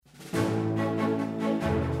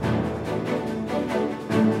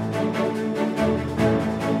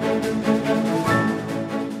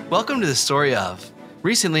Welcome to the story of.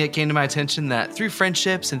 Recently, it came to my attention that through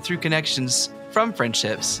friendships and through connections from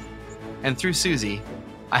friendships and through Susie,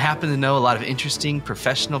 I happen to know a lot of interesting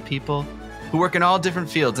professional people who work in all different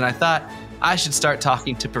fields, and I thought I should start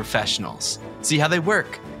talking to professionals, see how they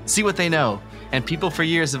work, see what they know. And people for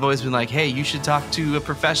years have always been like, hey, you should talk to a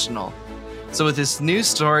professional. So with this new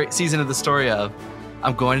season of the story of,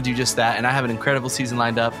 I'm going to do just that, and I have an incredible season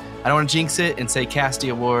lined up. I don't want to jinx it and say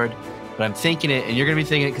Casty Award, but I'm thinking it, and you're going to be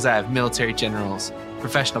thinking it because I have military generals,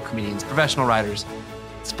 professional comedians, professional writers,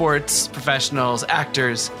 sports professionals,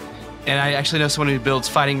 actors, and I actually know someone who builds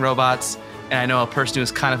fighting robots, and I know a person who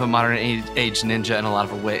is kind of a modern age ninja in a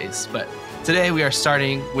lot of ways. But today we are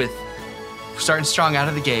starting strong out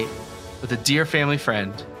of the gate with a dear family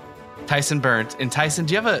friend, Tyson Berndt. And Tyson,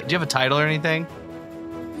 do you have a title or anything?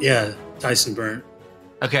 Yeah, Tyson Berndt.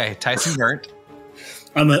 Okay, Tyson Berndt.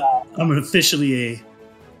 I'm officially a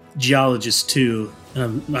geologist too, and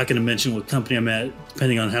I'm not going to mention what company I'm at,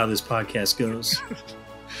 depending on how this podcast goes.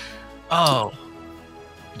 Oh,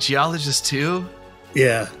 geologist too?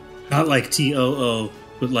 Yeah, not like TOO,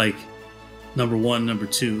 but like number 1, number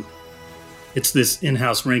 2. It's this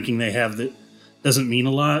in-house ranking they have that doesn't mean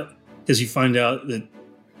a lot because you find out that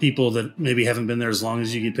people that maybe haven't been there as long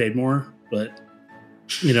as you get paid more, but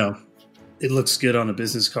you know, it looks good on a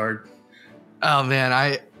business card. Oh man,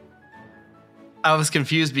 I was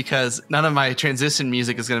confused because none of my transition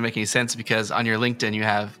music is going to make any sense because on your LinkedIn you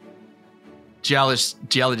have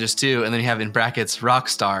geologist 2, and then you have in brackets rock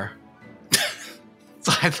star.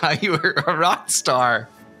 So I thought you were a rock star.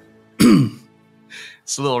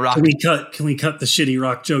 It's a little rock. Can we cut the shitty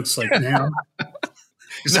rock jokes like now?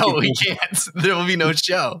 No, we can't. There will be no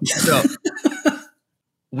show. So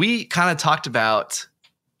we kind of talked about.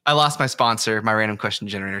 I lost my sponsor, my random question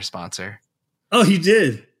generator sponsor. Oh, you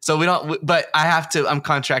did. So we don't, but I have to, I'm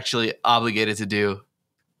contractually obligated to do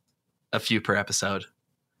a few per episode.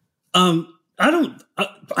 I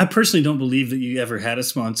personally don't believe that you ever had a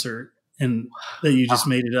sponsor and that you just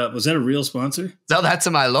made it up. Was that a real sponsor? No, that's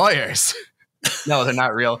my lawyers. No, they're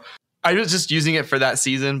not real. I was just using it for that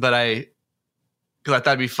season, but because I thought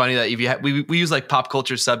it'd be funny that if you we use like pop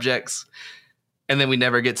culture subjects and then we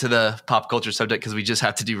never get to the pop culture subject because we just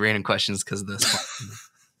have to do random questions because of this.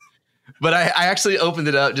 But I actually opened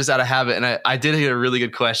it up just out of habit, and I did get a really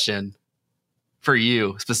good question for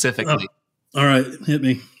you specifically. Oh, all right, hit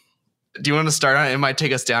me. Do you want to start on it? It might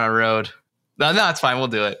take us down a road. No, it's fine. We'll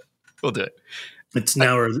do it. It's an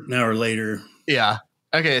hour later. Yeah.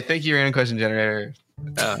 Okay. Thank you, random question generator.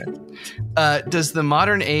 Does the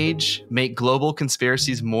modern age make global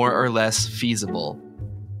conspiracies more or less feasible?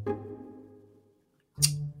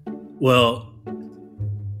 Well,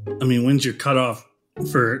 I mean, when's your cutoff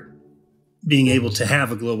for being able to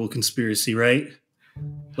have a global conspiracy, right?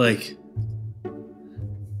 Like,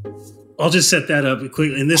 I'll just set that up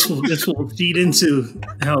quickly, and this will feed into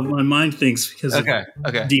how my mind thinks because of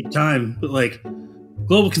deep time. But like,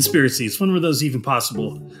 global conspiracies, when were those even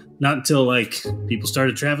possible? Not until like people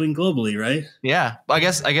started traveling globally, right? Yeah, I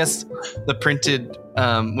guess the printed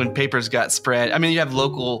when papers got spread. I mean, you have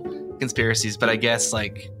local conspiracies, but I guess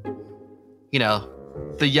like, you know,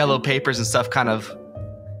 the yellow papers and stuff kind of.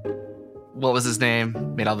 What was his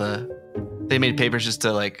name? They made papers just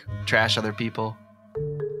to like trash other people.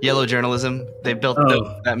 Yellow journalism. They built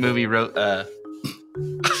that movie. Was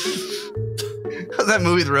that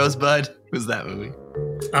movie with Rosebud? Who's that movie?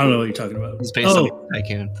 I don't know what you're talking about. It's based on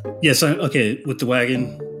Tycoon. Yes, okay, with the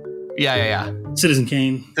wagon. Yeah. Citizen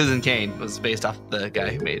Kane. Citizen Kane was based off the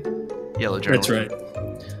guy who made Yellow Journalism.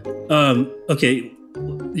 That's right. Okay,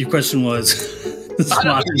 your question was. You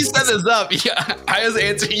set this up. Yeah, I was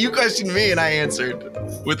answering. You questioned me, and I answered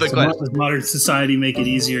with the question. Does modern society make it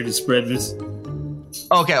easier to spread this?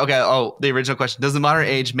 Okay. Oh, the original question: does the modern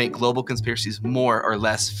age make global conspiracies more or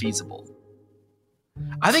less feasible?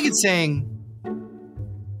 I think it's saying.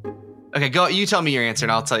 Okay, go. You tell me your answer,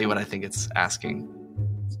 and I'll tell you what I think it's asking.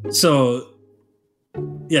 So,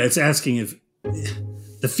 yeah, it's asking if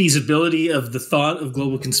the feasibility of the thought of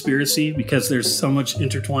global conspiracy, because there's so much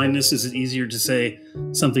intertwinedness, is it easier to say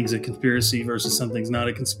something's a conspiracy versus something's not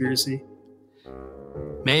a conspiracy?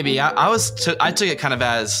 Maybe. I took it kind of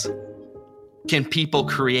as, can people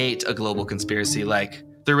create a global conspiracy? Like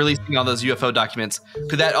they're releasing all those UFO documents.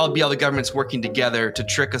 Could that all be all the governments working together to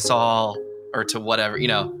trick us all or to whatever, you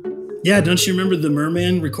know? Yeah. Don't you remember the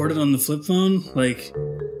merman recorded on the flip phone like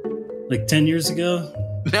 10 years ago?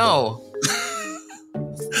 No.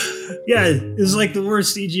 Yeah, it was like the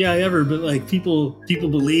worst CGI ever, but like people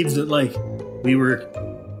believed that like we were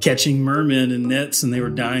catching mermen in nets and they were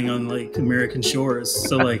dying on like American shores.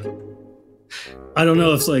 So like, I don't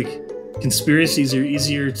know if like conspiracies are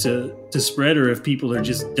easier to spread, or if people are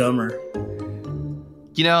just dumber?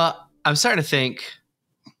 You know, I'm starting to think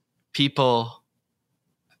people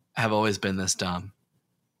have always been this dumb.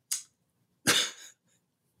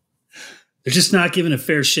 They're just not given a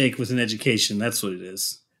fair shake with an education. That's what it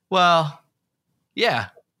is. Well, yeah,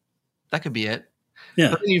 that could be it. Yeah.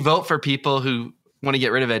 But then you vote for people who want to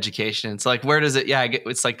get rid of education. It's like, where does it? Yeah,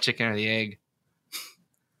 it's like chicken or the egg.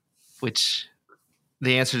 Which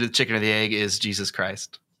the answer to the chicken or the egg is Jesus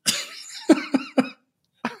Christ.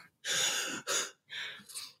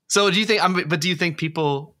 So do you think? But do you think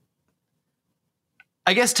people?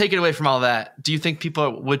 I guess take it away from all that. Do you think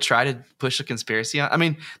people would try to push a conspiracy on? I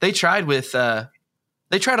mean, they tried with.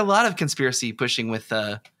 They tried a lot of conspiracy pushing with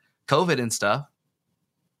COVID and stuff.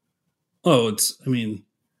 Oh, it's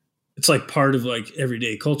like part of like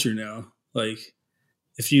everyday culture now. Like,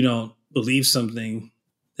 if you don't believe something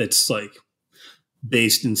that's like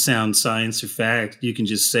based in sound science or fact, you can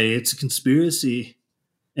just say it's a conspiracy,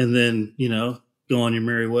 and then go on your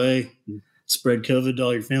merry way, and spread COVID to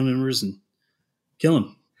all your family members and kill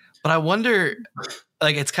them. But I wonder,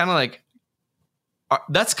 like, it's kind of like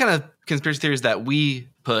that's kind of conspiracy theories that we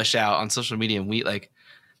push out on social media, and we like.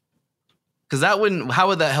 Because how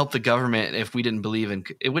would that help the government if we didn't believe in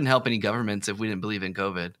it? Wouldn't help any governments if we didn't believe in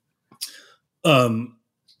COVID.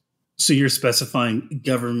 So you're specifying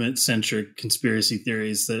government-centric conspiracy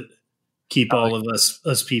theories that keep all of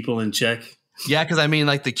us people in check? Yeah, because I mean,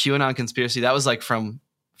 like the QAnon conspiracy, that was like from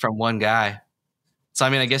one guy. So I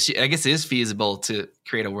mean, I guess it is feasible to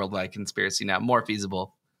create a worldwide conspiracy now, more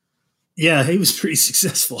feasible. Yeah, he was pretty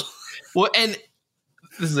successful. Well, and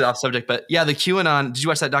this is off subject, but yeah, the QAnon. Did you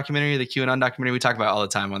watch that documentary? The QAnon documentary we talk about all the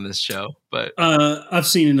time on this show. But I've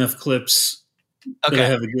seen enough clips that I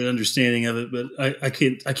have a good understanding of it, but I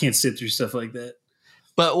can't sit through stuff like that.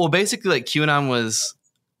 But well, basically, like QAnon was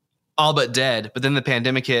all but dead, but then the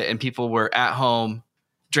pandemic hit, and people were at home,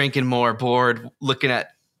 drinking more, bored, looking at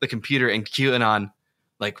the computer, and QAnon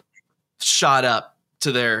like shot up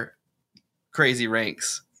to their crazy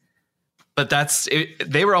ranks. But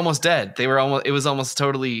they were almost dead. It was almost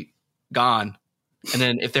totally gone. And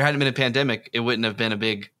then if there hadn't been a pandemic, it wouldn't have been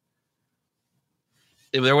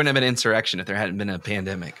there wouldn't have been insurrection if there hadn't been a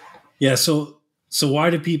pandemic. Yeah. So why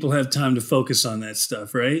do people have time to focus on that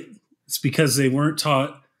stuff, right? It's because they weren't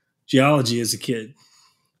taught geology as a kid.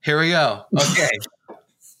 Here we go. Okay.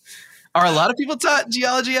 Are a lot of people taught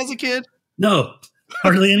geology as a kid? No,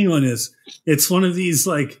 hardly anyone is. It's one of these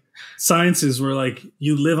like sciences where like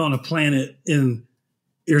you live on a planet and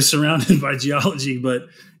you're surrounded by geology, but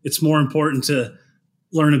it's more important to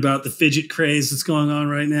learn about the fidget craze that's going on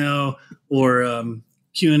right now, or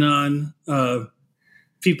QAnon.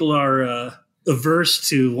 People are averse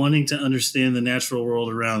to wanting to understand the natural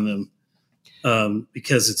world around them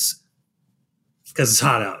because it's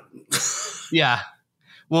hot out. Yeah.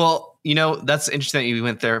 Well, that's interesting that you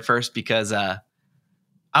went there first, because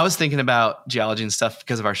I was thinking about geology and stuff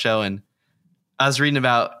because of our show, and I was reading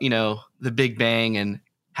about, the Big Bang and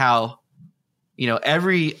how,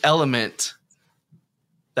 every element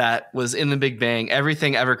that was in the Big Bang,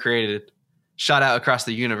 everything ever created, shot out across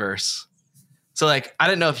the universe. So like, I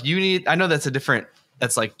don't know if I know that's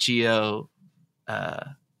like geospace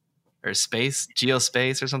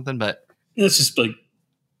or something, but it's just like,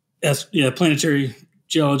 planetary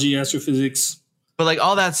geology, astrophysics. But like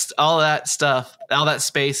all that stuff, all that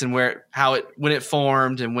space, and when it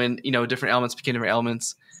formed, and when different elements became different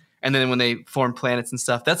elements, and then when they formed planets and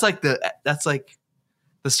stuff, that's like the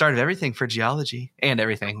start of everything for geology and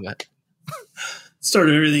everything. But start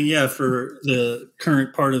of everything, yeah, for the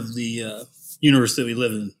current part of the universe that we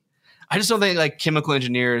live in. I just don't think like chemical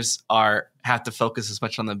engineers have to focus as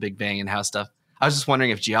much on the Big Bang and how stuff. I was just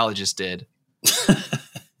wondering if geologists did.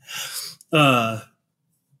 I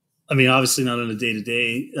mean, obviously not on a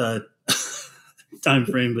day-to-day time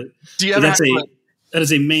frame, but that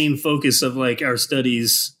is a main focus of like our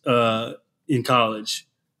studies in college.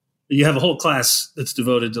 You have a whole class that's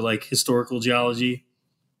devoted to like historical geology.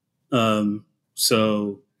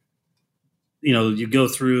 So, you go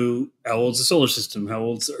through how old's the solar system, how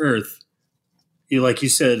old's the Earth. Like you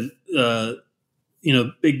said,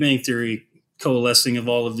 Big Bang Theory, coalescing of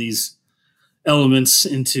all of these elements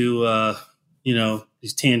into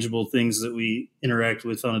these tangible things that we interact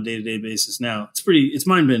with on a day-to-day basis now. It's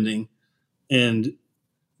mind-bending, and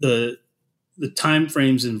the time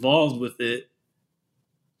frames involved with it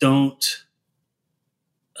don't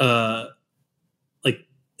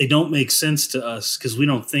they don't make sense to us, because we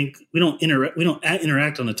don't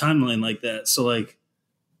interact on a timeline like that. So like,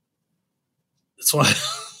 that's why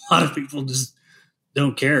a lot of people just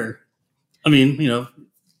don't care. I mean,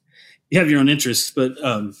 you have your own interests, but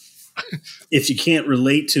if you can't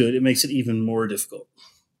relate to it, it makes it even more difficult.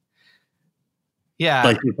 Yeah.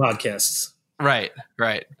 Like your podcasts. Right.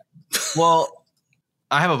 Well,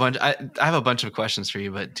 I have a bunch of questions for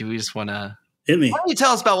you, but do we just want to hit me? Why don't you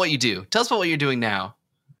tell us about what you do? Tell us about what you're doing now.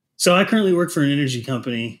 So I currently work for an energy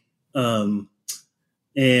company, and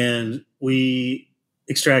we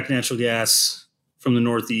extract natural gas from the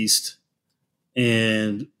Northeast,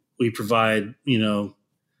 and we provide,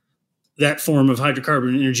 that form of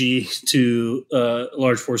hydrocarbon energy to a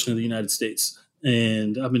large portion of the United States.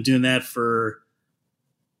 And I've been doing that for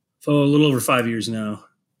a little over 5 years now.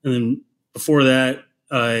 And then before that,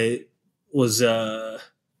 I was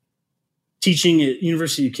teaching at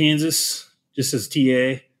University of Kansas just as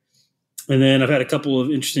TA. And then I've had a couple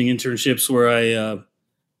of interesting internships where I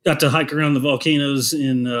got to hike around the volcanoes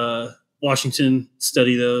in Washington,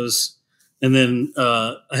 study those. And then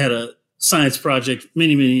I had a science project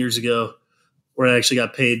many, many years ago where I actually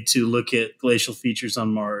got paid to look at glacial features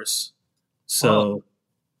on Mars. So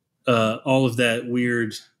all of that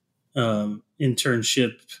weird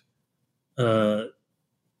internship,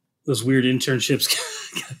 those weird internships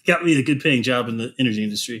got me a good paying job in the energy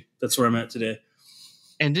industry. That's where I'm at today.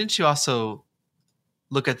 And didn't you also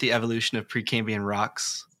look at the evolution of Precambrian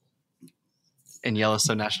rocks in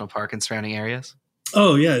Yellowstone National Park and surrounding areas?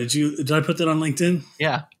 Oh yeah. Did I put that on LinkedIn?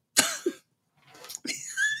 Yeah.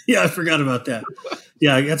 Yeah, I forgot about that.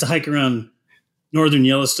 Yeah, I got to hike around northern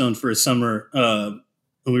Yellowstone for a summer, and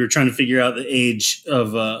we were trying to figure out the age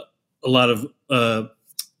of a lot of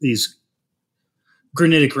these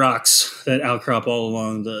granitic rocks that outcrop all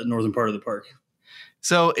along the northern part of the park.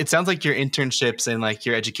 So it sounds like your internships and like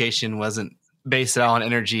your education wasn't based at all on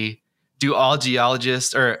energy. Do all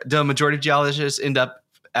geologists, or do a majority of geologists, end up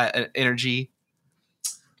at an energy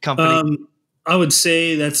company? I would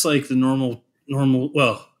say that's like the normal.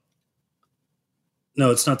 Well, no,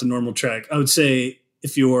 it's not the normal track. I would say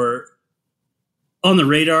if you're on the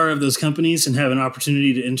radar of those companies and have an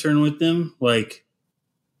opportunity to intern with them, like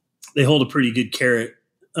they hold a pretty good carrot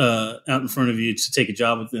out in front of you to take a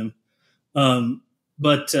job with them.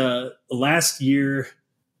 But the last year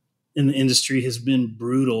in the industry has been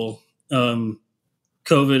brutal.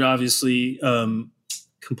 COVID obviously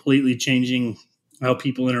completely changing how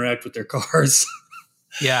people interact with their cars.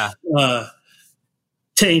 Yeah.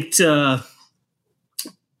 Tanked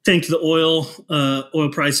the oil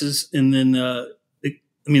prices, and then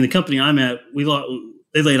the company I'm at,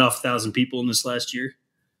 they laid off 1,000 people in this last year.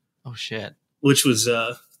 Oh shit! Which was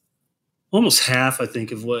almost half, I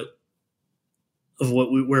think, of where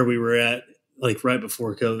we were at, like right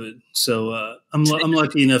before COVID. So I'm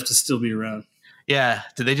lucky enough to still be around. Yeah.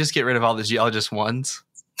 Did they just get rid of all the geologist ones?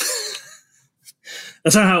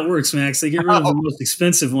 That's not how it works, Max. They get rid of the most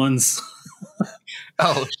expensive ones.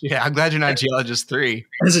 Oh, yeah. I'm glad you're not geologist 3.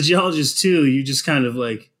 As a geologist 2, you just kind of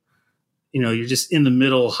like, you're just in the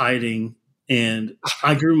middle hiding. And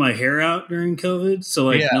I grew my hair out during COVID,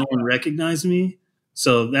 so no one recognized me.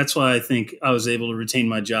 So that's why I think I was able to retain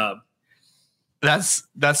my job. That's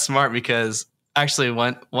smart, because actually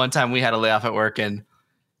one time we had a layoff at work, and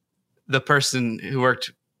the person who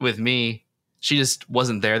worked with me, she just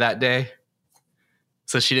wasn't there that day.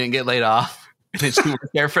 So she didn't get laid off. And then she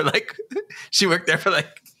worked there for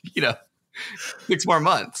 6 more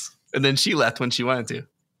months. And then she left when she wanted to.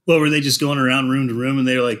 Well, were they just going around room to room and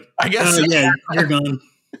they were like, I guess yeah, you're gone.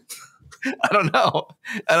 I don't know.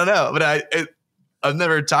 But I've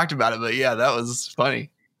never talked about it, but yeah, that was funny.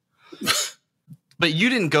 But you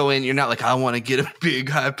didn't go in. You're not like, I want to get a big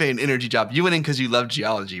high paying energy job. You went in because you love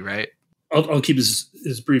geology, right? I'll keep this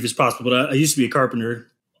as brief as possible, but I used to be a carpenter.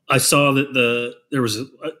 I saw that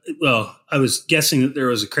I was guessing that there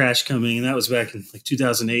was a crash coming, and that was back in like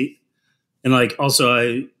 2008. And also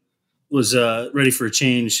I was ready for a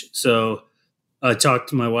change. So I talked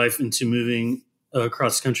to my wife into moving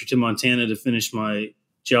across the country to Montana to finish my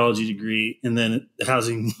geology degree. And then the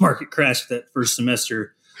housing market crashed that first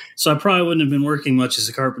semester. So I probably wouldn't have been working much as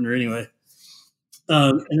a carpenter anyway.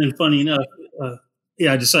 And then funny enough,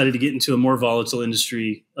 I decided to get into a more volatile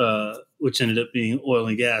industry, which ended up being oil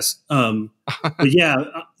and gas. But yeah,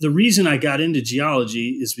 the reason I got into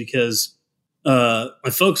geology is because my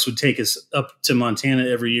folks would take us up to Montana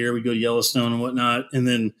every year. We'd go to Yellowstone and whatnot. And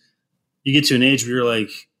then you get to an age where you're like,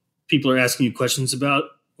 people are asking you questions about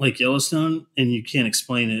like Yellowstone and you can't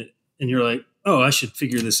explain it. And you're like, oh, I should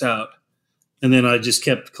figure this out. And then I just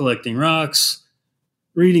kept collecting rocks,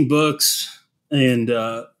 reading books, and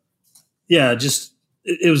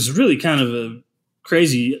it was really kind of a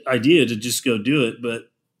crazy idea to just go do it,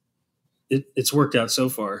 but it's worked out so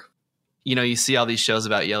far. you see all these shows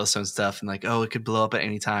about Yellowstone stuff and like, oh, it could blow up at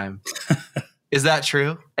any time. Is that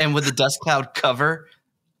true? And would the dust cloud cover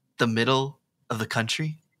the middle of the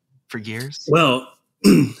country for years? Well,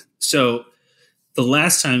 so the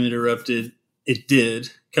last time it erupted, it did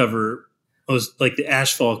cover, it was like the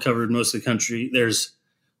ashfall covered most of the country. There's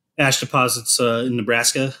ash deposits in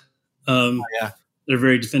Nebraska. Yeah. They're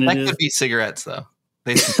very definitive. That could be cigarettes, though.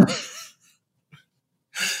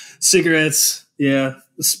 Cigarettes, yeah,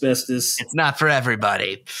 asbestos. It's not for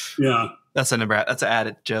everybody. Yeah. That's an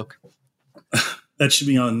added joke. That should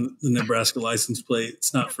be on the Nebraska license plate.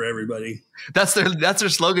 It's not for everybody. That's their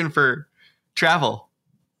slogan for travel.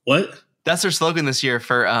 What? That's their slogan this year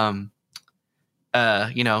for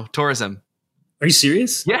tourism. Are you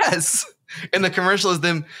serious? Yes. And the commercial is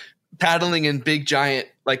them paddling in big giant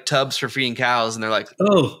like tubs for feeding cows, and they're like,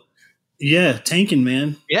 "Oh, yeah, tanking,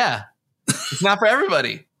 man." Yeah. It's not for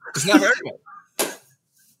everybody. It's not for everybody.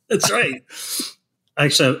 That's right.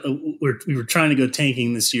 Actually, we were trying to go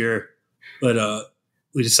tanking this year, but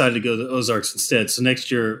we decided to go to the Ozarks instead. So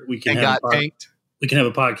next year we can have a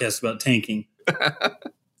podcast about tanking.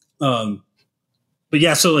 But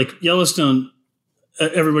yeah, so like Yellowstone,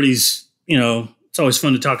 everybody's, it's always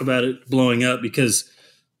fun to talk about it blowing up because,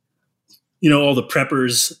 all the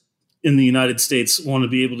preppers in the United States want to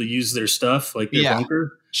be able to use their stuff, like their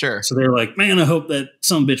bunker. Sure. So they're like, man, I hope that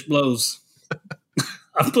some bitch blows.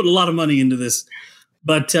 I've put a lot of money into this,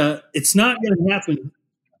 but it's not going to happen.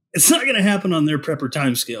 It's not going to happen on their prepper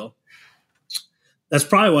timescale. That's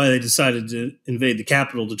probably why they decided to invade the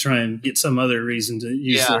Capitol, to try and get some other reason to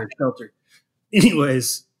use their shelter.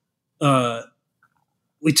 Anyways,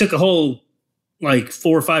 we took a whole 4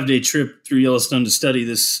 or 5 day trip through Yellowstone to study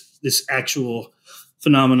this actual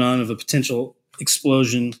phenomenon of a potential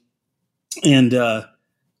explosion. And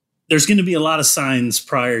there's going to be a lot of signs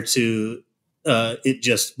prior to it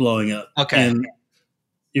just blowing up. Okay. And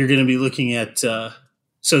you're going to be looking at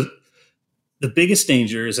so the biggest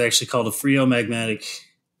danger is actually called a phreomagmatic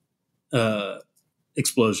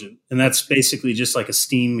explosion. And that's basically just like a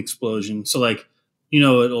steam explosion. So what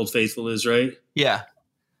Old Faithful is, right? Yeah.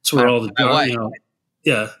 It's where all the,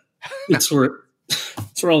 it's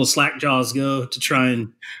where all the slack jaws go to try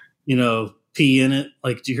and, pee in it.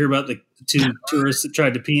 Like, do you hear about the two tourists that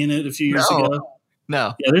tried to pee in it a few years ago?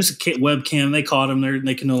 No. Yeah, there's a webcam. They caught them there, and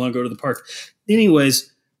they can no longer go to the park.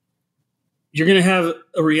 Anyways, you're going to have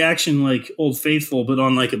a reaction like Old Faithful, but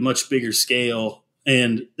on a much bigger scale.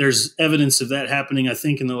 And there's evidence of that happening, I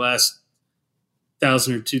think, in the last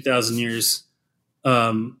 1,000 or 2,000 years.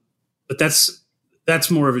 But that's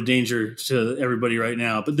more of a danger to everybody right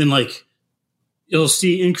now. But then you'll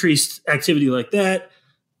see increased activity like that.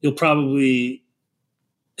 You'll probably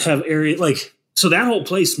have so that whole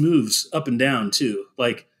place moves up and down too.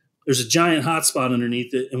 There's a giant hotspot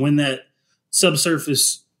underneath it. And when that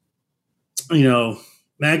subsurface,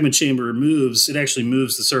 magma chamber moves, it actually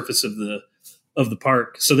moves the surface of the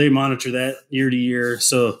park. So they monitor that year to year.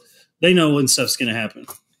 So they know when stuff's going to happen.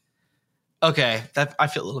 Okay. I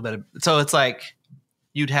feel a little bit. So it's like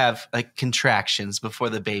you'd have contractions before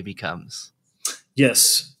the baby comes.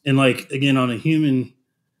 Yes. And again, on a human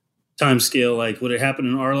time scale, would it happen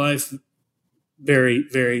in our life? Very,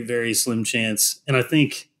 very, very slim chance. And I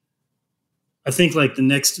think the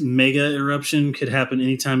next mega eruption could happen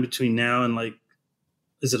anytime between now and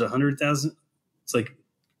is it 100,000? It's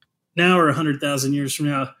now or 100,000 years from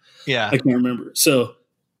now. Yeah. I can't remember. So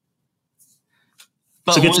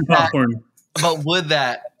get some popcorn. But would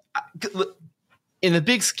that, in the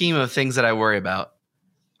big scheme of things that I worry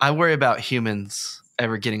about humans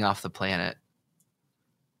ever getting off the planet.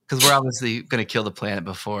 Because we're obviously going to kill the planet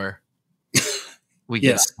before we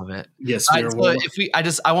get off of it. Yes. I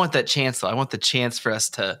want that chance though. I want the chance for us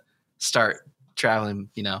to start traveling,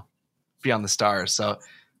 beyond the stars. So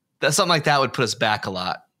that's something like that would put us back a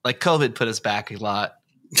lot. Like COVID put us back a lot.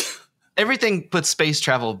 Everything puts space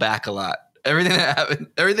travel back a lot. Everything that happened,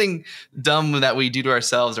 everything dumb that we do to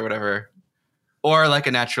ourselves or whatever, or like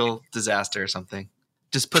a natural disaster or something,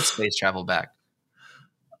 just put space travel back.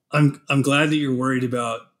 I'm glad that you're worried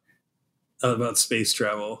about space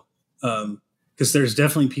travel, because there's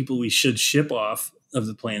definitely people we should ship off of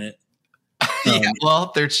the planet.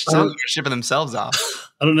 Well, they're still shipping themselves off.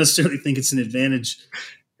 I don't necessarily think it's an advantage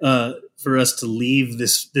for us to leave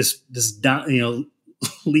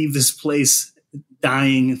leave this place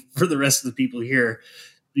dying for the rest of the people here.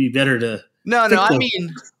 It'd be better to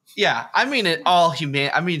I mean it all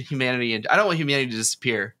humanity, and I don't want humanity to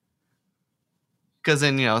disappear, because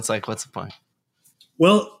then it's what's the point?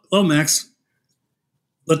 Well, Max,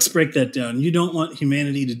 let's break that down. You don't want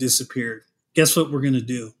humanity to disappear. Guess what we're going to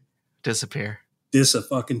do? Disappear.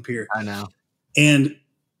 disappear. I know. And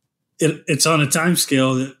it's on a time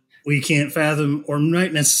scale that we can't fathom or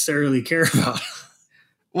might necessarily care about.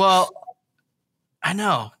 Well, I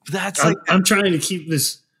know. That's I'm trying to keep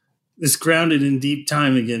this grounded in deep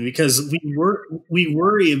time again, because we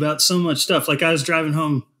worry about so much stuff. Like, I was driving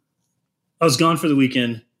home, I was gone for the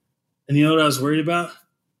weekend, and you know what I was worried about?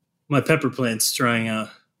 My pepper plants drying out.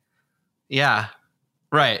 Yeah,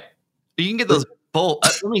 right. You can get those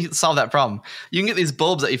bulbs. Let me solve that problem. You can get these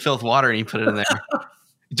bulbs that you fill with water and you put it in there.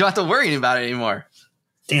 You don't have to worry about it anymore.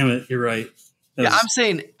 Damn it, you're right. Yeah,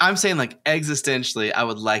 I'm saying like existentially, I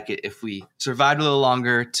would like it if we survived a little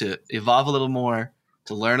longer, to evolve a little more,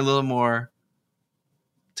 to learn a little more,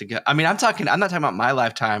 to get. I mean, I'm not talking about my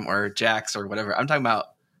lifetime or Jack's or whatever. I'm talking about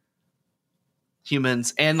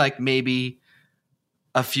humans, and like maybe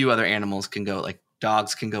a few other animals can go. Like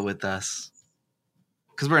dogs can go with us,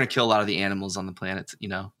 because we're gonna kill a lot of the animals on the planet. You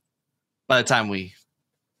know, by the time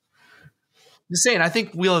just saying, I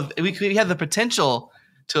think we have the potential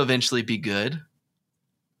to eventually be good.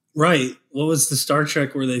 Right. What was the Star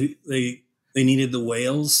Trek where they needed the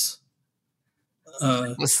whales?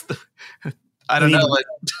 I don't know.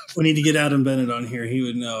 We need to get Adam Bennett on here. He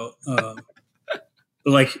would know. But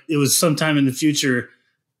like, it was sometime in the future,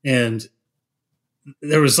 and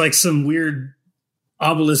there was like some weird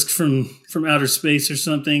obelisk from outer space or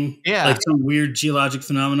something. Yeah. Like some weird geologic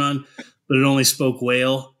phenomenon, but it only spoke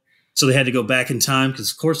whale. So they had to go back in time,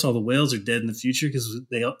 because, of course, all the whales are dead in the future because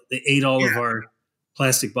they ate all of our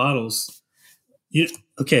plastic bottles.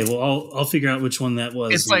 Okay, well, I'll figure out which one that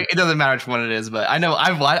was. It's like, it doesn't matter which one it is, but I know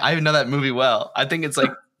I know that movie well. I think it's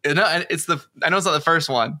like I know it's not the first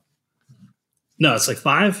one. No, it's like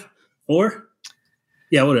 5, 4.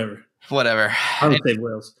 Yeah, whatever. I would say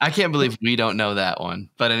whales. I can't believe we don't know that one.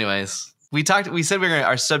 But anyways, we said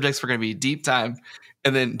our subjects were going to be deep time,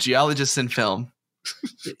 and then geologists in film.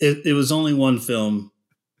 It was only one film,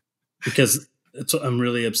 because it's what I'm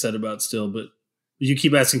really upset about still, but you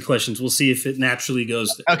keep asking questions. We'll see if it naturally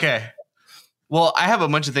goes there. Okay. Well, I have a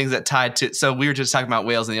bunch of things that tied to, so we were just talking about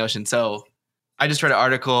whales in the ocean. So I just read an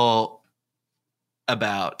article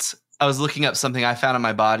about, I was looking up something I found on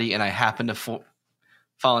my body, and I happened to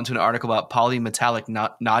fall into an article about polymetallic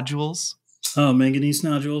nodules. Oh, manganese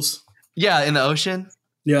nodules. Yeah. In the ocean.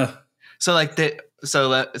 Yeah. So like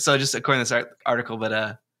so just according to this article,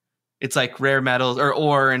 but it's like rare metals or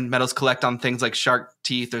ore and metals collect on things like shark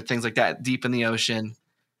teeth or things like that deep in the ocean,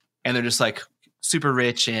 and they're just like super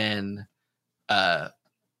rich in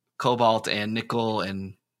cobalt and nickel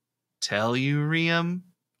and tellurium.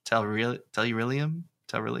 Sure.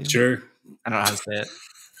 I don't know how to say it,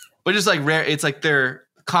 but just like rare. It's like they're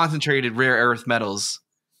concentrated rare earth metals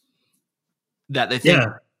that they think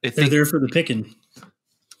they're there for the picking.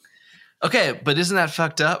 Okay, but isn't that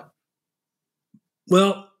fucked up?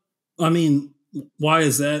 Well, I mean, why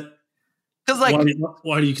is that? Because like,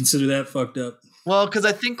 why do you consider that fucked up? Well, because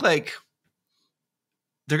I think like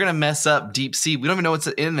they're gonna mess up deep sea. We don't even know what's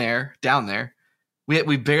in there, down there.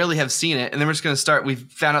 We barely have seen it, and then we're just gonna start. We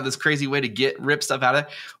found out this crazy way to rip stuff out of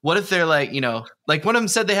it. What if they're like, like one of them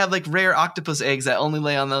said they have like rare octopus eggs that only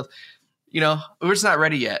lay on the, we're just not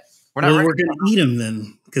ready yet. We're not. We're gonna eat them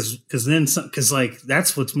then. Because like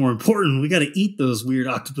that's what's more important. We got to eat those weird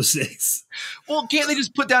octopus eggs. Well, can't they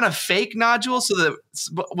just put down a fake nodule so that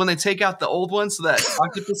when they take out the old one, so that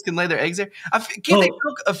octopus can lay their eggs there? Can't they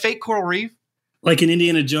cook a fake coral reef? Like in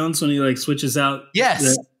Indiana Jones when he like switches out.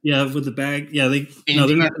 Yes. With the bag. Yeah, they're not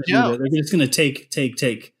going to do that. They're just going to take.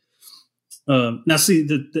 Now, see,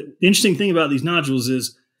 the interesting thing about these nodules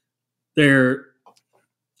is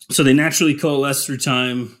so they naturally coalesce through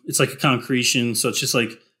time. It's like a concretion. So it's just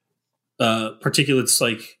like particulates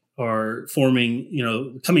like are forming,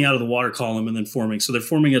 coming out of the water column and then forming. So they're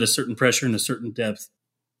forming at a certain pressure and a certain depth.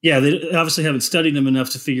 Yeah, they obviously haven't studied them enough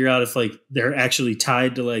to figure out if like they're actually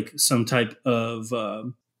tied to like some type of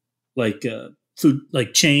food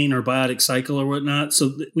like chain or biotic cycle or whatnot.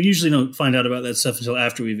 So we usually don't find out about that stuff until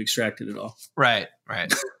after we've extracted it all. Right.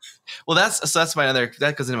 Well,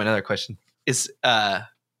 that goes into my other question. Is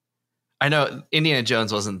I know Indiana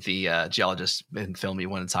Jones wasn't the geologist in film you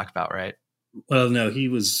wanted to talk about, right? Well, no, he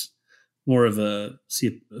was more of a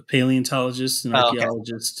paleontologist and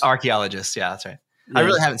archaeologist. Okay. Archaeologist, yeah, that's right. Yeah. I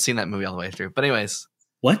really haven't seen that movie all the way through. But anyways.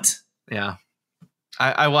 What? Yeah.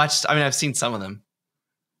 I've seen some of them.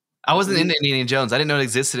 I wasn't into Indiana Jones. I didn't know it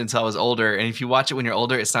existed until I was older. And if you watch it when you're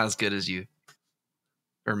older, it's not as good as you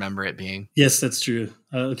remember it being. Yes, that's true.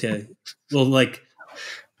 Okay. Well, the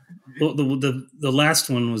last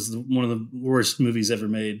one was one of the worst movies ever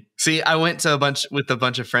made. See, I went to with a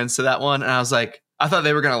bunch of friends to that one, and I was like, I thought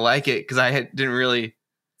they were gonna like it because I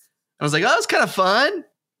I was like, oh, it's kind of fun.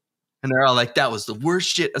 And they're all like, that was the worst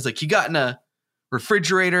shit. I was like, he got in a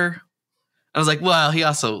refrigerator. I was like, well, he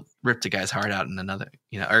also ripped a guy's heart out in another,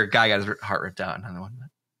 or a guy got his heart ripped out in another one.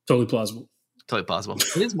 Totally plausible. Totally plausible.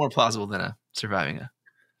 It is more plausible than surviving a.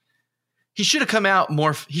 He should have come out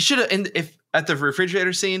more. He should have, if at the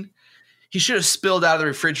refrigerator scene, he should have spilled out of the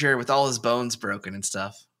refrigerator with all his bones broken and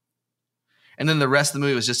stuff. And then the rest of the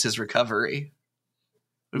movie was just his recovery.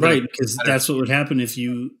 Right, because that's what would happen if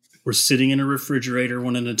you were sitting in a refrigerator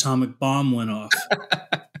when an atomic bomb went off.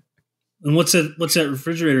 And what's that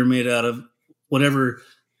refrigerator made out of? Whatever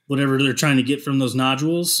they're trying to get from those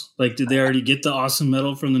nodules. Like, did they already get the awesome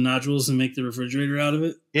metal from the nodules and make the refrigerator out of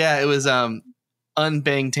it? Yeah, it was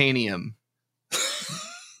unbangtanium.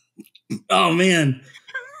 Oh man,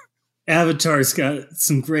 Avatar's got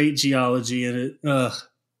some great geology in it. Ugh.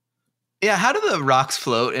 Yeah, how do the rocks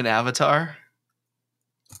float in Avatar?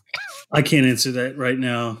 I can't answer that right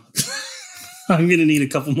now. I'm going to need a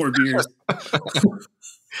couple more beers.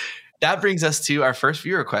 That brings us to our first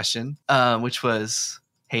viewer question, which was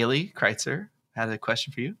Haley Kreitzer had a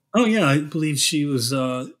question for you. Oh, yeah. I believe she was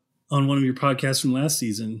on one of your podcasts from last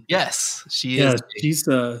season. Yes, she is. She's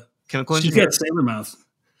chemical she's engineer. got sailor mouth.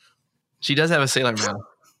 She does have a sailor mouth,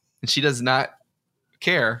 and she does not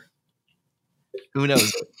care. Who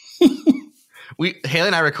knows? Haley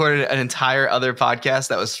and I recorded an entire other podcast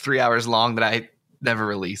that was 3 hours long that I never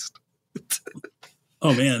released.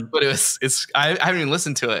 Oh man! But I haven't even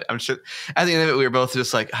listened to it. I'm sure at the end of it, we were both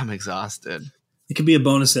just like, I'm exhausted. It could be a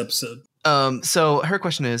bonus episode. So her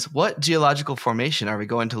question is, what geological formation are we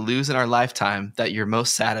going to lose in our lifetime that you're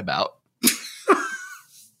most sad about?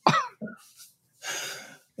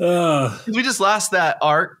 We just lost that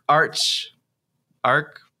arch,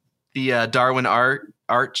 the Darwin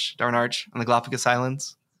Arch on the Galapagos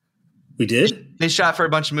Islands. We did? They shot for a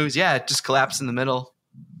bunch of movies. Yeah, it just collapsed in the middle.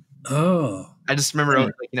 Oh. I just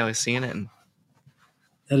remember, seeing it.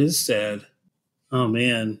 That is sad. Oh,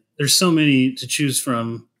 man. There's so many to choose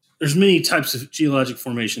from. There's many types of geologic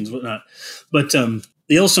formations, whatnot. But the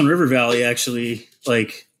Yellowstone River Valley, actually,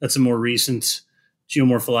 that's a more recent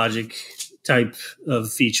geomorphologic type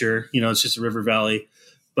of feature. It's just a river valley.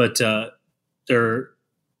 But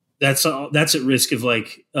that's at risk of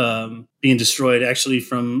being destroyed actually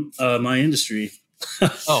from my industry.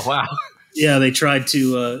 Oh, wow. Yeah, they tried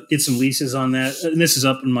to get some leases on that. And this is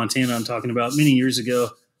up in Montana I'm talking about many years ago.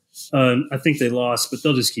 I think they lost, but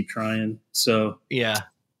they'll just keep trying. So yeah,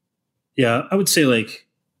 I would say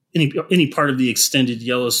any part of the extended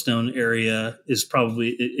Yellowstone area is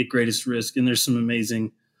probably at greatest risk. And there's some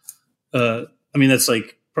amazing, that's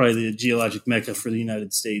probably the geologic mecca for the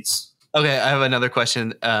United States. Okay, I have another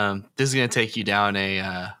question. This is going to take you down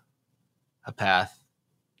a path,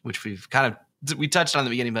 which we touched on in the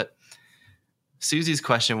beginning, but Susie's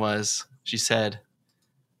question was, she said,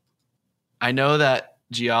 I know that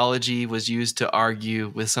geology was used to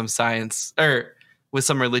argue with some science or with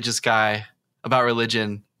some religious guy about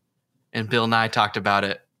religion, and Bill Nye talked about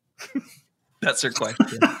it. That's her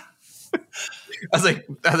question. I was like,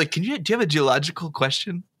 do you have a geological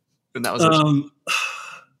question? And that was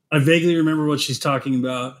I vaguely remember what she's talking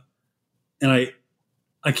about, and I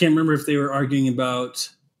can't remember if they were arguing about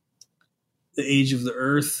the age of the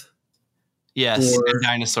Earth. Yes, and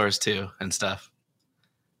dinosaurs too, and stuff,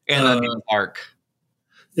 and the Ark.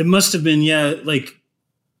 It must have been, yeah. It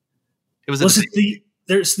was.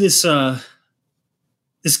 There's this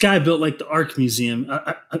this guy built the Ark Museum.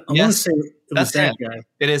 I want to say it was that guy.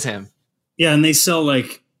 It is him. Yeah, and they sell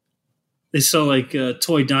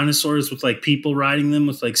toy dinosaurs with people riding them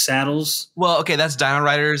with saddles. Well, okay, that's Dino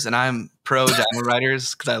Riders, and I'm pro Dino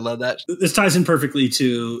Riders because I love that. This ties in perfectly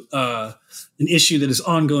to an issue that is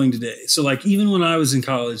ongoing today. So, even when I was in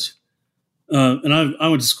college, and I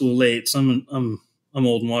went to school late, so I'm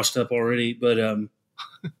old and washed up already. But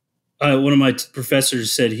one of my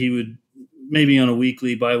professors said he would maybe on a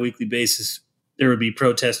bi-weekly basis there would be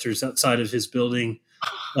protesters outside of his building.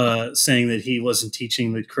 Saying that he wasn't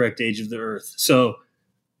teaching the correct age of the Earth. So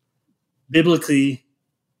biblically,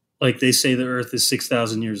 they say the Earth is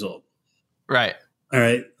 6,000 years old. Right. All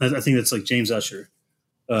right. I think that's James Usher.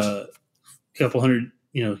 A couple hundred,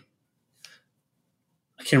 I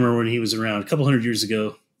can't remember when he was around, a couple hundred years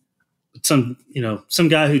ago. But some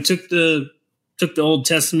guy who took the Old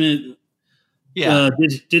Testament,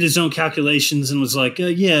 did his own calculations and was like,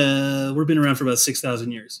 we've been around for about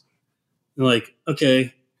 6,000 years. And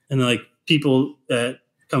okay. And people that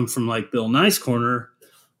come from Bill Nye's corner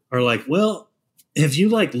are well, have you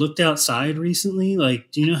looked outside recently?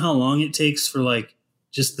 Do you know how long it takes for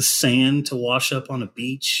just the sand to wash up on a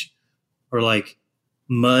beach or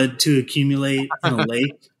mud to accumulate in a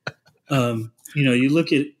lake? You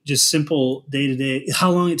look at just simple day to day,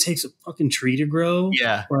 how long it takes a fucking tree to grow.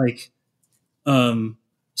 Yeah. Like,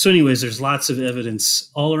 so anyways, there's lots of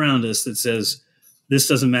evidence all around us that says this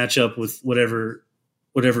doesn't match up with whatever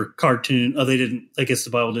cartoon. Oh, they didn't, I guess the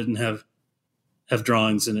Bible didn't have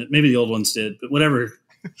drawings in it. Maybe the old ones did, but whatever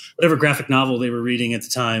graphic novel they were reading at the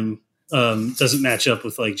time, doesn't match up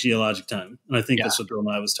with like geologic time. And I think that's what Bill and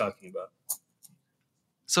I was talking about.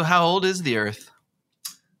 So how old is the Earth?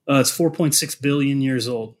 It's 4.6 billion years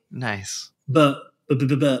old. Nice.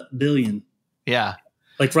 Billion. Yeah.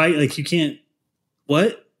 Like, right? Like you can't,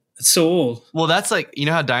 what? It's so old. Well, that's like, you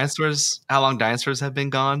know how long dinosaurs have been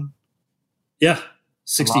gone? Yeah.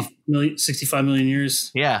 65 million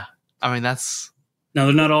years. Yeah. I mean, Now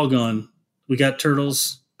they're not all gone. We got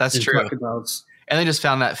turtles. That's true. Crocodiles. And they just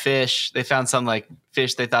found that fish. They found some like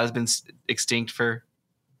fish they thought has been extinct for.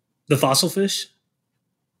 The fossil fish?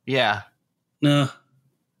 Yeah. No.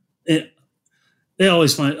 They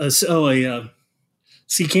always find a coelacanth.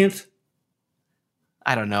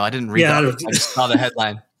 I don't know. I didn't read that. I just saw the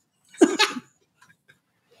headline.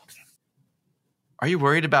 Are you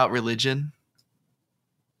worried about religion?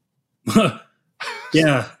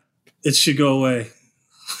 Yeah, it should go away.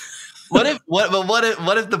 What if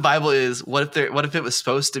the Bible is? What if it was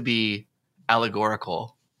supposed to be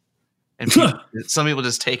allegorical, and some people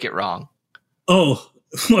just take it wrong? Oh,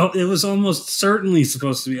 well, it was almost certainly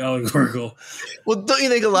supposed to be allegorical. Well, don't you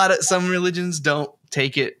think some religions don't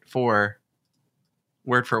take it for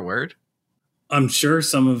word? I'm sure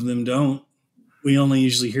some of them don't. We only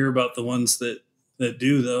usually hear about the ones that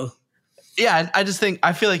do, though. Yeah,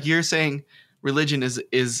 I feel like you're saying religion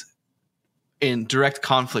is in direct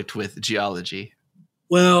conflict with geology.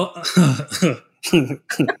 Well, I'm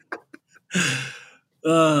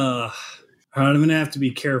going to have to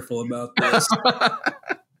be careful about this.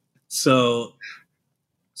 So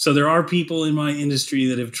there are people in my industry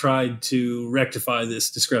that have tried to rectify this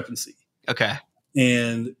discrepancy. Okay.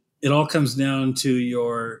 And it all comes down to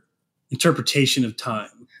your interpretation of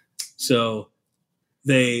time. So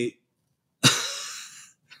they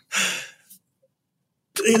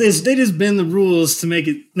just bend the rules to make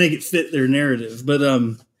it fit their narrative. But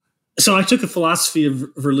so I took a philosophy of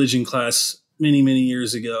religion class many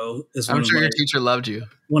years ago. I'm sure your teacher loved you.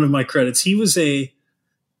 One of my credits. He was a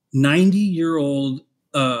 90-year-old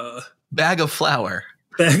bag of flour,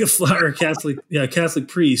 Catholic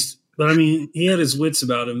priest. But I mean, he had his wits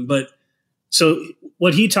about him. But so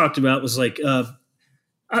what he talked about was like, I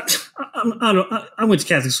went to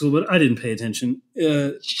Catholic school, but I didn't pay attention.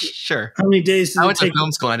 Sure. How many days did I it went take? to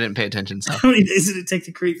film school. I didn't pay attention. So how many days did it take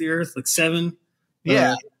to create the Earth? Like 7.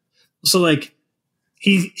 Yeah. So like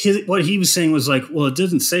what he was saying was like, well, it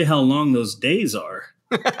doesn't say how long those days are.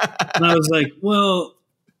 And I was like, well,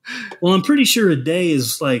 I'm pretty sure a day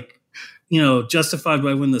is like, justified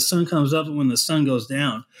by when the sun comes up and when the sun goes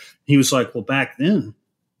down. He was like, well, back then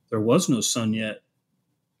there was no sun yet.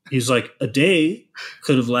 He's like, a day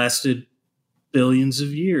could have lasted billions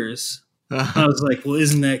of years. I was like, well,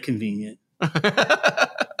 isn't that convenient?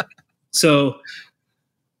 So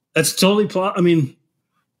that's totally I mean,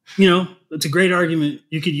 it's a great argument.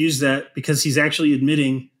 You could use that because he's actually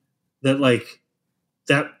admitting that like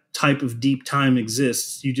that type of deep time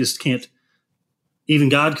exists. You just can't, even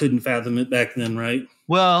God couldn't fathom it back then. Right.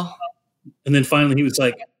 Well, and then finally he was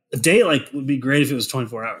like, a day would be great if it was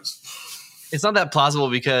 24 hours. It's not that plausible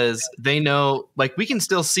because they know, like, we can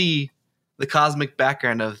still see the cosmic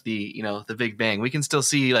background of the Big Bang. We can still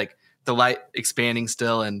see like the light expanding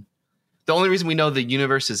still. And the only reason we know the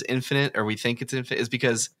universe is infinite, or we think it's infinite, is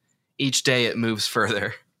because each day it moves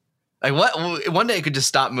further. Like one day it could just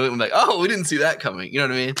stop moving. Like, oh, we didn't see that coming. You know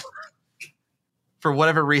what I mean? For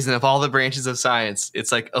whatever reason, of all the branches of science,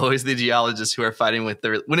 it's like always the geologists who are fighting with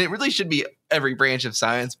when it really should be every branch of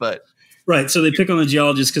science, but. Right. So they pick on the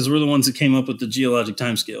geologists because we're the ones that came up with the geologic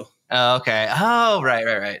timescale. Oh, okay. Oh,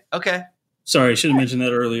 right. Okay. Sorry, I should have mentioned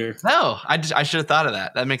that earlier. No, I should have thought of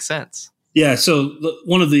that. That makes sense. Yeah. So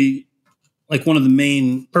one of the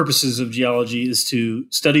main purposes of geology is to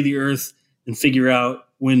study the Earth and figure out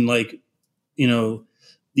when,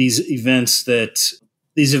 these events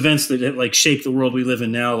that like shape the world we live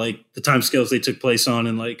in now, like the timescales they took place on,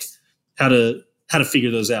 and like how to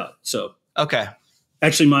figure those out. So okay.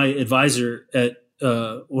 Actually, my advisor at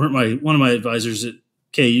one of my advisors at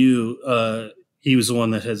KU, he was the one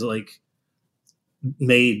that has like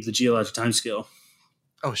made the geologic timescale.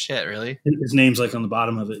 Oh shit! Really? His name's like on the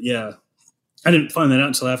bottom of it. Yeah, I didn't find that out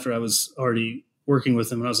until after I was already working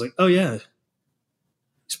with him, and I was like, oh yeah,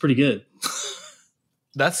 he's pretty good.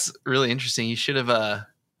 That's really interesting. You should have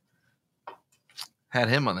had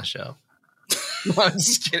him on the show. No, I'm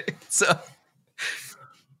just kidding. So,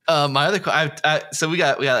 my other, so we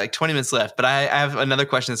got like 20 minutes left, but I have another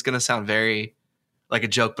question that's going to sound very like a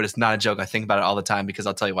joke, but it's not a joke. I think about it all the time because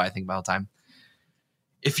I'll tell you why I think about it all the time.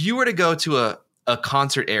 If you were to go to a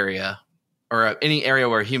concert area or any area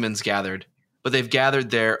where humans gathered, but they've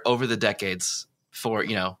gathered there over the decades for,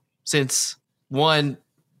 since 1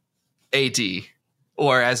 AD,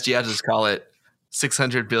 or as geologists call it,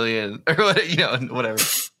 600 billion or whatever.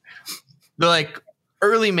 But like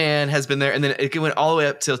early man has been there, and then it went all the way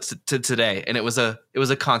up to today, and it was a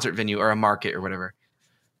concert venue or a market or whatever.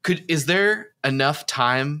 Is there enough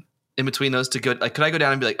time in between those to go? Like, could I go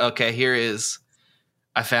down and be like, okay,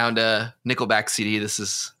 I found a Nickelback CD. This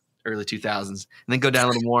is early 2000s, and then go down a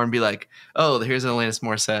little more and be like, oh, here's an Alanis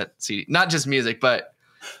Morissette CD. Not just music, and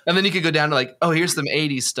then you could go down to like, oh, here's some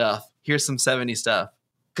 80s stuff. Here's some 70s stuff.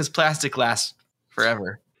 Because plastic lasts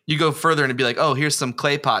forever. You go further and it'd be like, oh, here's some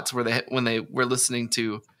clay pots when they were listening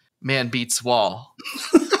to Man Beats Wall.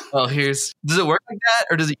 Does it work like that?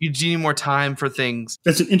 Or do you need more time for things?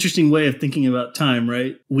 That's an interesting way of thinking about time,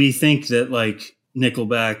 right? We think that like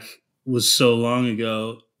Nickelback was so long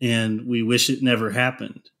ago and we wish it never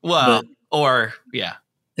happened. Well, yeah.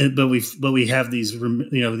 But we have these,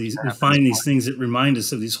 we find these things that remind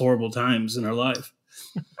us of these horrible times in our life.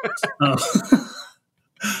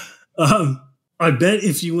 I bet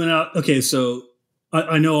if you went out, okay, so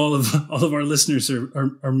I know all of our listeners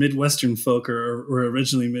are Midwestern folk or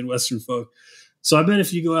originally Midwestern folk. So I bet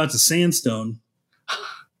if you go out to Sandstone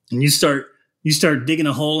and you start digging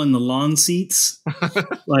a hole in the lawn seats,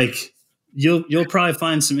 like you'll probably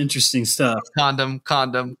find some interesting stuff. Condom.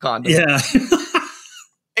 Yeah.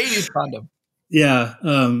 80s condom. Yeah.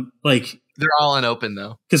 Like they're all unopened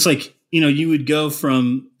though. Cause like, you would go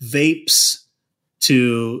from vapes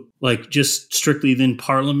to like just strictly then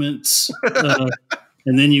parliaments.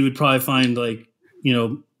 And then you would probably find like,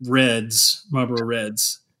 Marlboro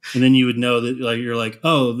Reds. And then you would know that like, you're like,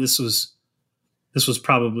 oh, this was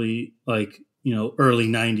probably like, early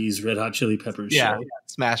 90s Red Hot Chili Peppers. Yeah. Show.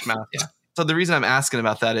 Smash Mouth. Yeah. So the reason I'm asking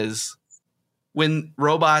about that is when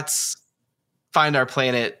robots find our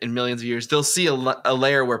planet in millions of years, they'll see a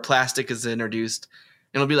layer where plastic is introduced.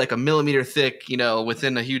 And it'll be like a millimeter thick,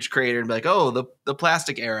 within a huge crater, and be like, oh, the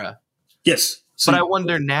plastic era. Yes. But I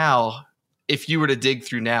wonder now, if you were to dig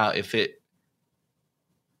through now, if you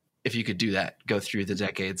could do that, go through the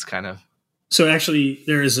decades kind of. So actually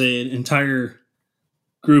there is an entire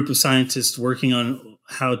group of scientists working on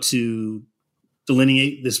how to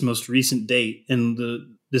delineate this most recent date. And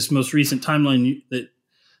this most recent timeline that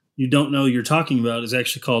you don't know you're talking about is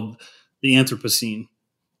actually called the Anthropocene.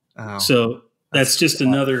 Oh, so that's just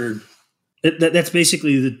another. That's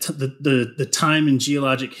basically the time in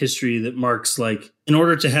geologic history that marks, like, in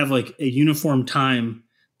order to have like a uniform time,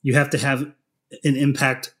 you have to have an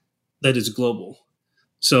impact that is global.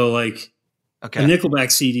 So like a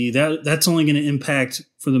Nickelback CD, that's only going to impact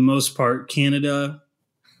for the most part Canada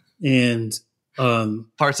and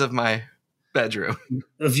parts of my bedroom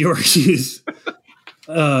of your youth.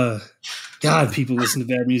 God, people listen to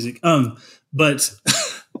bad music.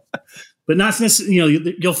 But not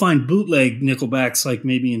necessarily, you'll find bootleg Nickelbacks like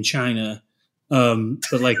maybe in China.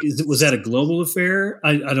 But like, was that a global affair?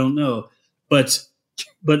 I don't know. But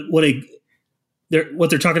what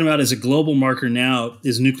they're talking about as a global marker now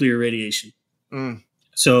is nuclear radiation. Mm.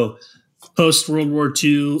 So post World War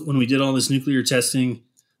II, when we did all this nuclear testing,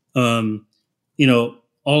 all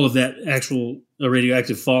of that actual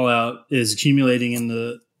radioactive fallout is accumulating in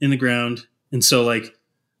the ground. And so like,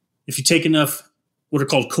 if you take enough what are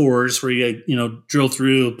called cores, where you drill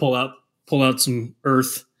through, pull out some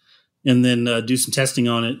earth, and then do some testing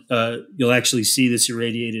on it, you'll actually see this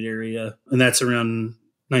irradiated area, and that's around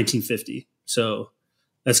 1950. So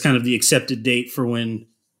that's kind of the accepted date for when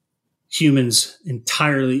humans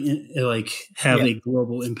entirely have a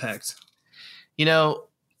global impact.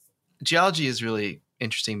 Geology is really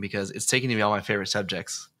interesting because it's taken to be all my favorite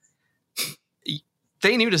subjects.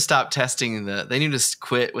 They knew to stop testing they knew to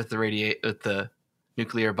quit with the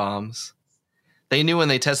nuclear bombs. They knew when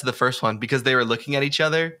they tested the first one because they were looking at each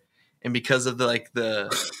other, and because of the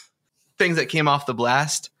things that came off the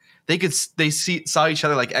blast, they saw each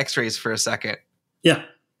other like X-rays for a second. Yeah,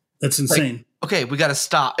 that's insane. Like, okay, we got to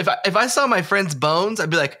stop. If I saw my friend's bones, I'd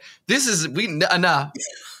be like, enough.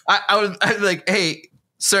 I'd be like, hey,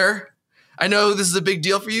 sir, I know this is a big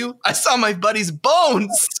deal for you. I saw my buddy's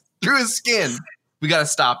bones through his skin. We got to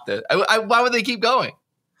stop this. Why would they keep going?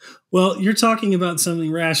 Well, you're talking about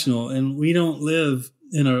something rational, and we don't live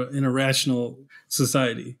in a rational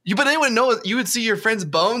society. But they wouldn't know. You would see your friend's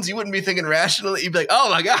bones. You wouldn't be thinking rationally. You'd be like, oh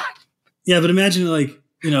my God. Yeah, but imagine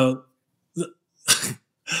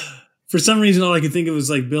For some reason, all I could think of was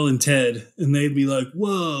like Bill and Ted, and they'd be like,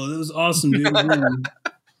 "Whoa, that was awesome, dude!" And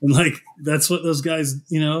like that's what those guys,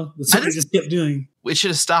 that's what they just kept doing. We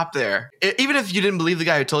should have stopped there. Even if you didn't believe the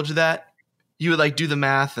guy who told you that, you would like do the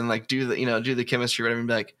math and like do the chemistry, or whatever, and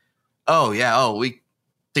be like, "Oh yeah,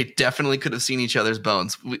 they definitely could have seen each other's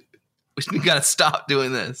bones. We got to stop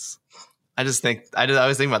doing this." I always think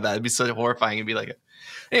about that. It'd be so horrifying. It'd be like,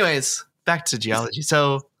 anyways, back to geology.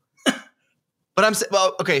 So,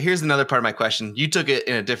 but okay. Here's another part of my question. You took it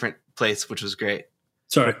in a different place, which was great.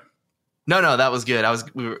 Sorry. No, that was good.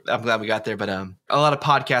 I'm glad we got there. But a lot of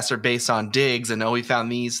podcasts are based on digs, and we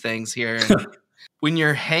found these things here. And when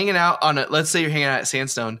you're hanging out let's say you're hanging out at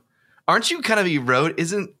Sandstone, aren't you kind of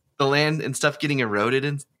isn't the land and stuff getting eroded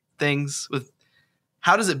and things?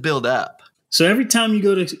 How does it build up? So every time you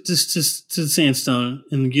go to Sandstone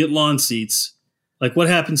and get lawn seats, like what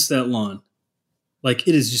happens to that lawn? Like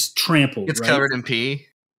it is just trampled. It's covered in pee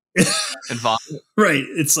and vomit. Right.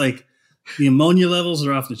 It's like the ammonia levels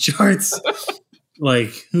are off the charts.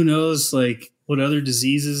 Like who knows like what other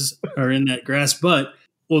diseases are in that grass. But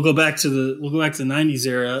we'll go back to the 90s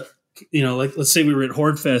era. Like let's say we were at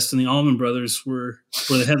Horde Fest and the Allman Brothers were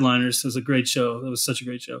the headliners. It was a great show. That was such a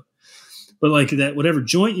great show. But like that, whatever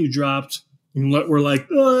joint you dropped, and we're like,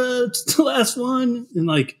 it's the last one. And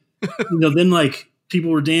like, then like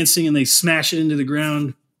people were dancing and they smash it into the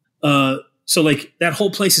ground. So like that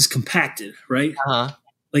whole place is compacted, right? Uh-huh.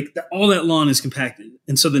 Like all that lawn is compacted.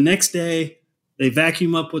 And so the next day they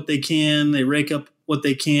vacuum up what they can, they rake up what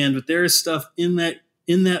they can, but there is stuff in that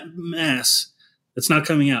mass that's not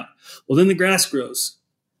coming out. Well, then the grass grows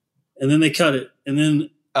and then they cut it. And then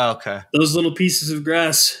those little pieces of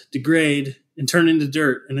grass degrade and turn into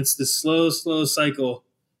dirt. And it's this slow cycle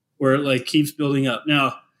where it like keeps building up.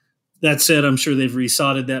 Now, that said, I'm sure they've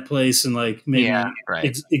resodded that place and like maybe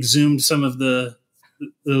exhumed some of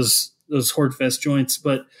those Horde Fest joints.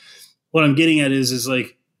 But what I'm getting at is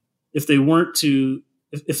like if they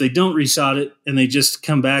if they don't resod it and they just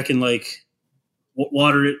come back and like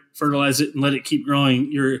water it, fertilize it, and let it keep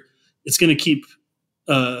growing, it's going to keep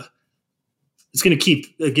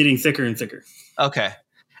getting thicker and thicker. Okay.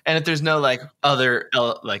 And if there's no like other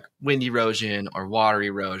like wind erosion or water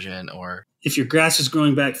erosion, or if your grass is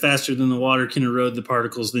growing back faster than the water can erode the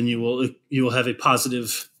particles, then you will have a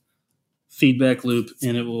positive feedback loop,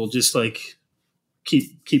 and it will just like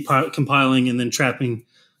keep compiling and then trapping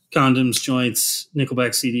condoms, joints,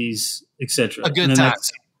 Nickelback CDs, etc. A good time.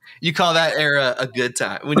 You call that era a good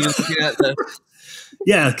time when you're looking at the.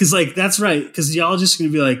 Yeah, because like that's right. Because geologists are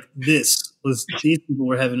going to be like, these people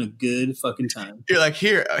were having a good fucking time. You're like,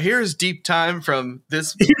 here's deep time from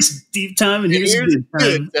this. Here's deep time and here's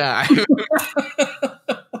good time.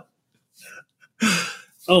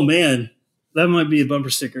 Oh man, that might be a bumper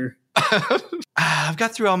sticker. I've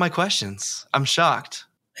got through all my questions. I'm shocked.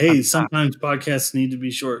 Hey, sometimes podcasts need to be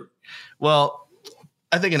short. Well,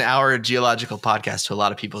 I think an hour geological podcast to a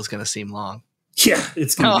lot of people is going to seem long. Yeah,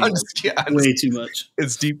 it's going to be way too much.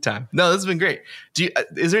 It's deep time. No, this has been great.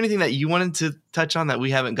 Is there anything that you wanted to touch on that we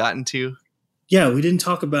haven't gotten to? Yeah, we didn't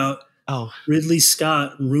talk about Ridley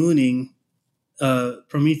Scott ruining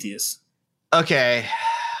Prometheus. Okay.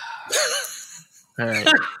 All right.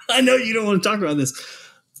 I know you don't want to talk about this.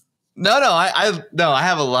 No, I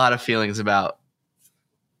have a lot of feelings about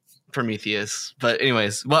Prometheus. But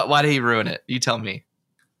anyways, why did he ruin it? You tell me.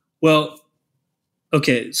 Well,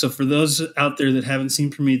 okay, so for those out there that haven't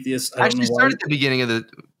seen Prometheus, I actually started at the beginning of the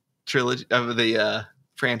trilogy of the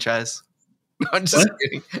franchise. No, I'm just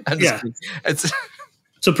kidding. Kidding.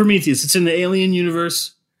 So Prometheus, it's in the Alien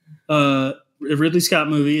universe. A Ridley Scott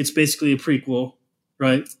movie. It's basically a prequel,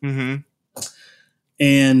 right? Mm-hmm.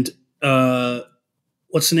 And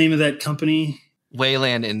what's the name of that company?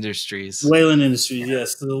 Wayland Industries. Wayland Industries,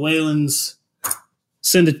 yes. So the Waylands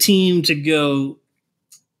send a team to go,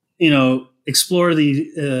 explore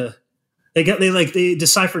the. They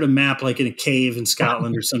deciphered a map like in a cave in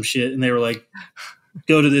Scotland or some shit, and they were like,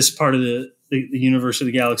 go to this part of the universe of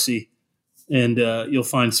the galaxy, and you'll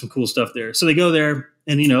find some cool stuff there. So they go there,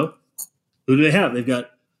 and who do they have? They've got a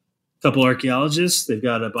couple archaeologists, they've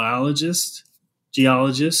got a biologist,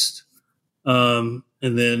 geologist, and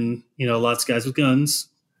then lots of guys with guns.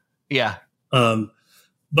 Yeah.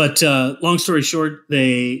 But long story short,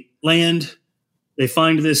 they land. They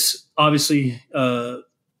find this obviously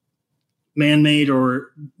man-made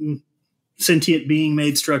or sentient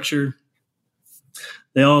being-made structure.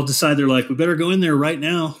 They all decide they're like, we better go in there right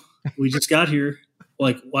now. We just got here.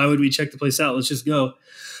 Like, why would we check the place out? Let's just go.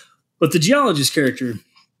 But the geologist character,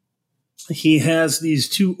 he has these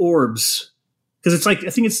two orbs because it's like, I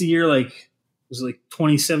think it's the year was it like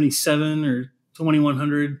 2077 or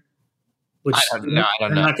 2100. which I don't know. we're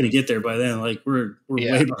not going to get there by then. Like we're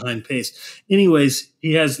Yeah. way behind pace. Anyways,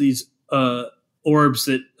 he has these orbs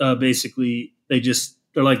that basically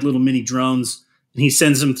they're like little mini drones, and he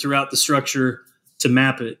sends them throughout the structure to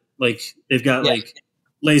map it. Like they've got like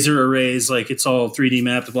laser arrays, like it's all 3D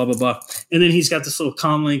mapped, blah blah blah. And then he's got this little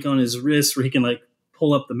comm link on his wrist where he can like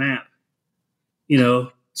pull up the map.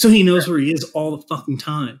 So he knows where he is all the fucking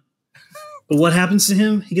time. But what happens to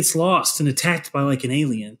him? He gets lost and attacked by like an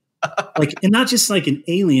alien. Like, and not just like an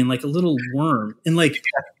alien, like a little worm. And like,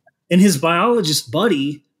 and his biologist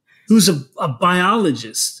buddy, who's a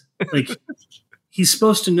biologist, like he's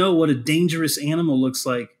supposed to know what a dangerous animal looks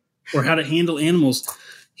like or how to handle animals.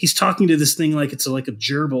 He's talking to this thing like it's like a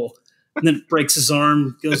gerbil, and then it breaks his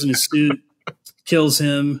arm, goes in his suit, kills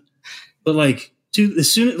him. But like, dude,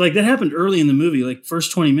 as soon like that happened early in the movie, like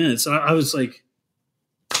first 20 minutes, I was like,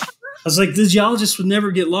 the geologist would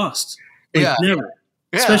never get lost. Like, never.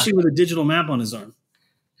 Yeah. Especially with a digital map on his arm.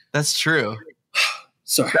 That's true.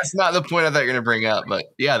 Sorry. That's not the point I thought you were going to bring up, but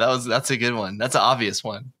yeah, that's a good one. That's an obvious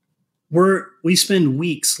one. We spend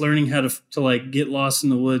weeks learning how to like get lost in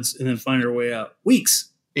the woods and then find our way out. Weeks.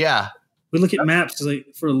 Yeah. We look at maps like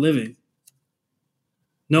for a living.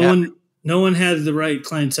 No one had the right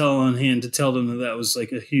clientele on hand to tell them that was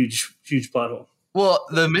like a huge, huge pothole. Well,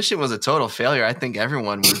 the mission was a total failure. I think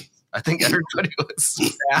everybody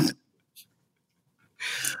was sad.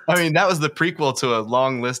 I mean, that was the prequel to a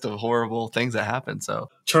long list of horrible things that happened. So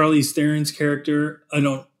Charlize Theron's character, I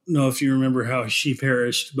don't know if you remember how she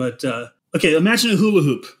perished, but okay, imagine a hula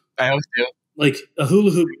hoop. I always do. Like a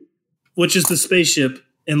hula hoop, which is the spaceship,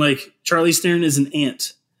 and like Charlize Theron is an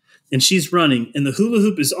ant, and she's running, and the hula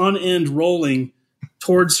hoop is on end rolling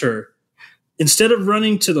towards her. Instead of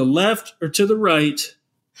running to the left or to the right,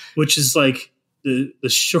 which is like the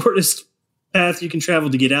shortest path you can travel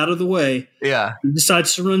to get out of the way, he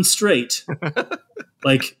decides to run straight,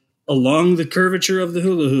 like along the curvature of the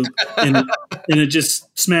hula hoop, and it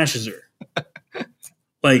just smashes her.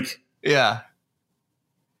 Like,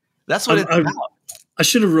 that's what it's about. I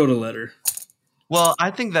should have wrote a letter. Well,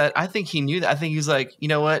 I think he knew that. I think he was like, you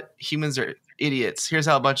know what? Humans are idiots. Here's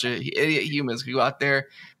how a bunch of idiot humans can go out there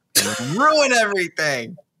and ruin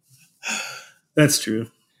everything. That's true.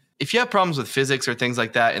 If you have problems with physics or things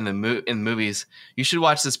like that in movies, you should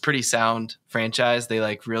watch this Pretty Sound franchise. They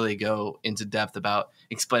like really go into depth about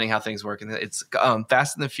explaining how things work, and it's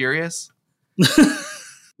Fast and the Furious.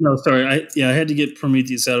 No, sorry. I had to get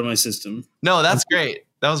Prometheus out of my system. No, that's great.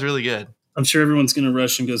 That was really good. I'm sure everyone's going to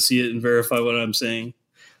rush and go see it and verify what I'm saying.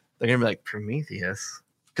 They're going to be like, Prometheus?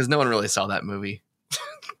 Because no one really saw that movie.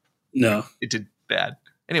 No. It did bad.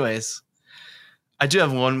 Anyways, I do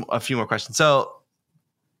have a few more questions. So,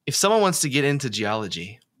 if someone wants to get into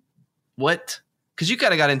geology, because you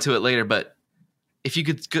kind of got into it later, but if you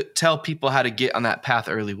could tell people how to get on that path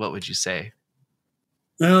early, what would you say?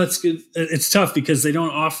 Well, it's good. It's tough because they don't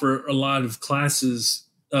offer a lot of classes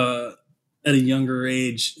at a younger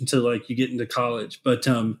age until like you get into college. But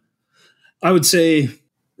I would say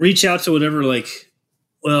reach out to whatever, like,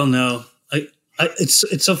 well, no,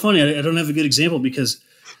 it's so funny. I don't have a good example because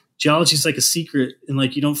geology is like a secret, and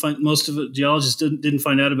like you don't find most of it. Geologists didn't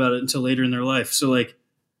find out about it until later in their life. So like,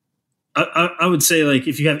 I would say like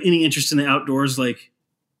if you have any interest in the outdoors, like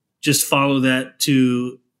just follow that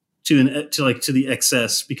to the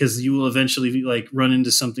excess, because you will eventually like run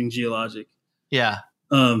into something geologic. Yeah.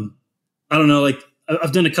 I don't know. Like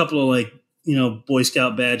I've done a couple of like, Boy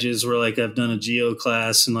Scout badges where like I've done a geo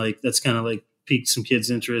class, and like that's kind of like piqued some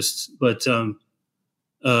kids' interest. But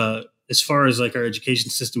as far as like our education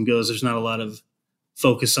system goes, there's not a lot of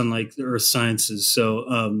focus on like the earth sciences.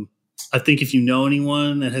 So I think if you know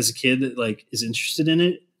anyone that has a kid that like is interested in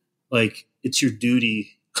it, like it's your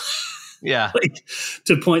duty, like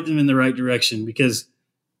to point them in the right direction, because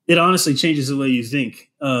it honestly changes the way you think.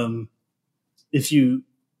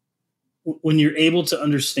 When you're able to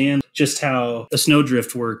understand just how a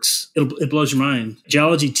snowdrift works, it blows your mind.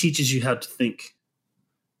 Geology teaches you how to think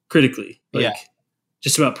critically, like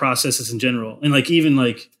just about processes in general. And like, even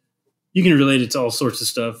like you can relate it to all sorts of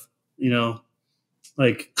stuff,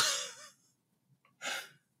 like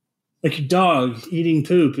like your dog eating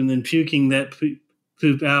poop and then puking that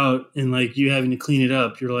poop out, and like you having to clean it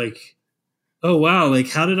up. You're like, oh wow, like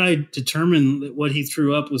how did I determine that what he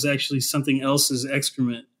threw up was actually something else's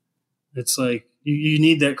excrement? It's like you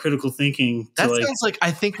need that critical thinking. That sounds like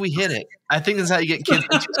I think we hit it. I think that's how you get kids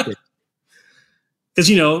interested.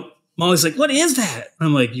 Because Molly's like, "What is that?"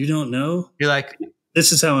 I'm like, "You don't know?" You're like,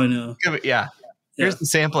 "This is how I know." Yeah. Here's the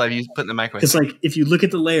sample I've used put in the microwave. It's like if you look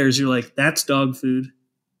at the layers, you're like, "That's dog food,"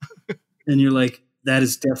 and you're like, "That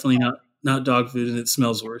is definitely not dog food, and it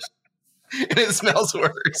smells worse." and it smells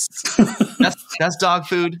worse. That's dog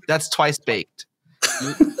food. That's twice baked.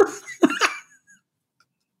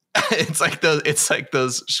 It's like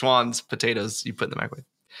those Schwann's potatoes you put in the microwave.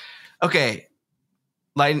 Okay,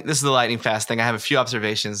 this is the lightning fast thing. I have a few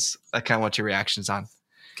observations. I kind of want your reactions on.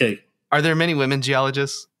 Okay. Are there many women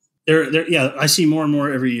geologists? Yeah, I see more and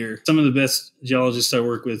more every year. Some of the best geologists I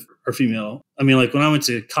work with are female. I mean, like when I went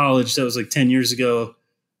to college, that was like 10 years ago.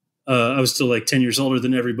 I was still like 10 years older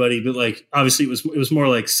than everybody, but like obviously it was more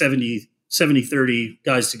like 70-30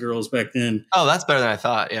 guys to girls back then. Oh, that's better than I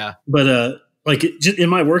thought. Yeah. But just in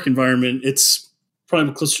my work environment, it's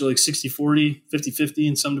probably closer to like 60-40, 50-50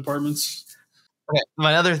 in some departments. Okay.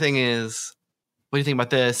 My other thing is, what do you think about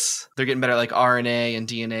this? They're getting better at like RNA and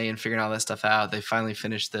DNA and figuring all that stuff out. They finally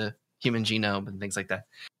finished the human genome and things like that.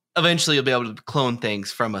 Eventually, you'll be able to clone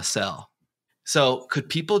things from a cell. So could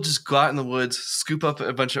people just go out in the woods, scoop up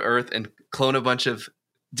a bunch of earth and clone a bunch of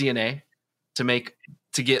DNA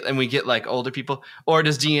and we get like older people? Or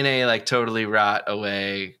does DNA like totally rot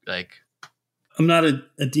away? Like, I'm not a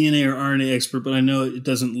DNA or RNA expert, but I know it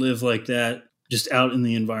doesn't live like that just out in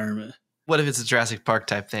the environment. What if it's a Jurassic Park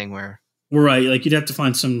type thing where... We're right. Like you'd have to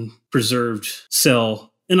find some preserved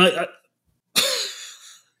cell. And I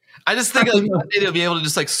just think like one day they'll be able to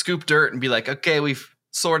just like scoop dirt and be like, okay, we've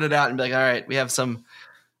sorted out and be like, all right, we have some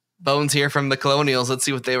bones here from the colonials. Let's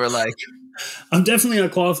see what they were like. I'm definitely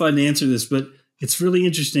not qualified to answer this, but it's really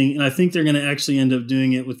interesting. And I think they're going to actually end up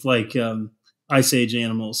doing it with like Ice Age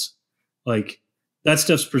animals. Like that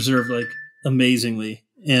stuff's preserved like amazingly.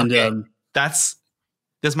 And okay. That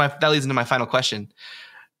leads into my final question.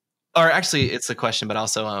 Or actually, it's a question, but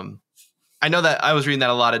also, I know that I was reading that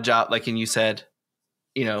a lot of like, and you said,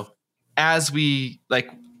 you know, as we like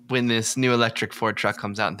when this new electric Ford truck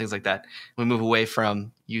comes out and things like that, we move away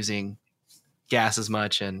from using gas as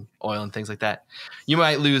much and oil and things like that. You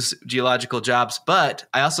might lose geological jobs, but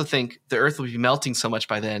I also think the Earth will be melting so much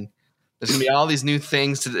by then. There's going to be all these new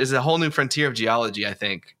things. There's a whole new frontier of geology, I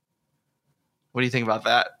think. What do you think about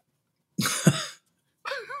that?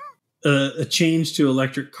 A change to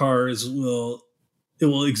electric cars will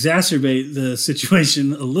exacerbate the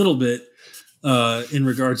situation a little bit in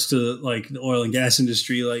regards to like the oil and gas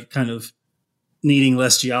industry, like kind of needing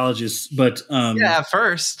less geologists. But at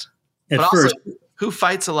first, who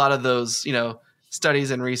fights a lot of those, you know, studies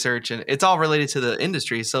and research, and it's all related to the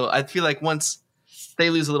industry. So I feel like once they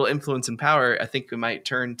lose a little influence and power, I think we might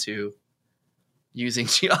turn to using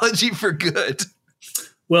geology for good.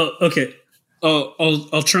 Well, okay.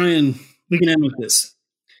 I'll try and we can end with this.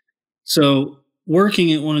 So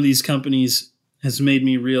working at one of these companies has made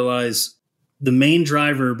me realize the main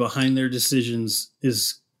driver behind their decisions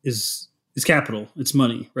is capital. It's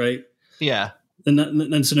money, right? Yeah. And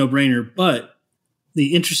that's a no-brainer. But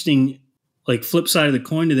the interesting like flip side of the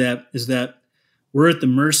coin to that is that we're at the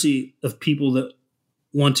mercy of people that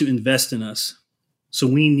want to invest in us. So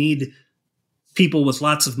we need people with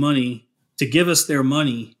lots of money to give us their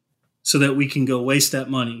money so that we can go waste that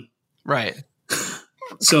money. Right.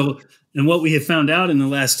 So, and what we have found out in the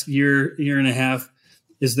last year and a half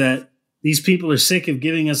is that these people are sick of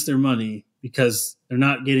giving us their money because they're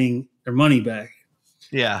not getting their money back.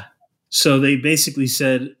 Yeah. So they basically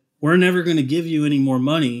said, we're never going to give you any more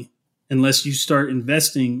money unless you start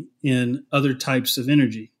investing in other types of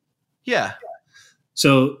energy. Yeah.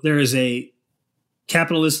 So there is a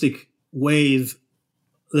capitalistic wave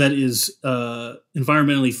that is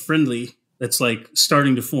environmentally friendly that's like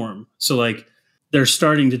starting to form. So like they're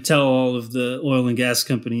starting to tell all of the oil and gas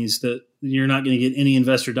companies that you're not going to get any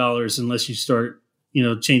investor dollars unless you start, you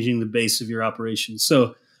know, changing the base of your operations.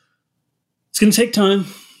 So it's going to take time.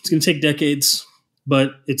 It's going to take decades,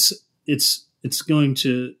 but it's going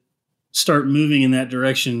to start moving in that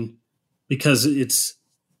direction because it's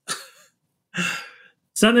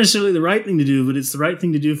not necessarily the right thing to do, but it's the right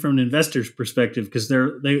thing to do from an investor's perspective because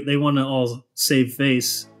they want to all save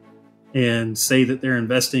face and say that they're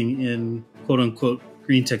investing in quote unquote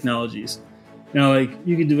green technologies. Now, like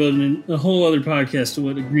you could devote a whole other podcast to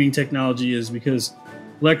what a green technology is because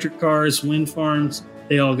electric cars, wind farms,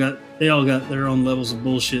 they all got their own levels of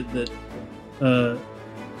bullshit that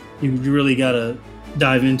you really got to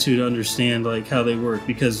dive into to understand like how they work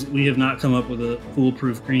because we have not come up with a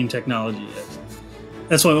foolproof green technology yet.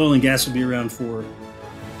 That's why oil and gas will be around for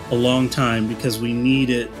a long time because we need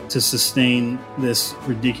it to sustain this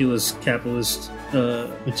ridiculous capitalist,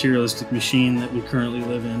 materialistic machine that we currently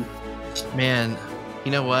live in. Man,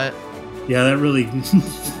 you know what? Yeah, that really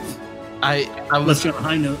I left you on a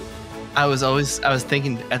high note. I was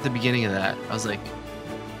thinking at the beginning of that, I was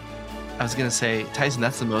going to say, Tyson,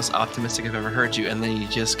 that's the most optimistic I've ever heard you. And then you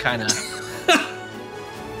just kind of,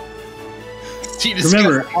 You just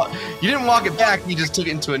Remember, you didn't walk it back. You just took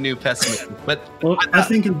it into a new pessimism. But well, I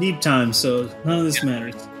think in deep time, so none of this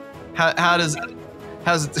matters. how's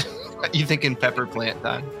you thinking pepper plant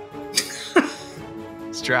time?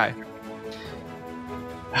 Let's try.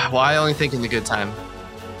 Well, I only think in the good time.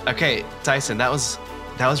 Okay, Tyson, that was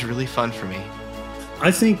really fun for me. I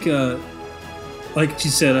think, like you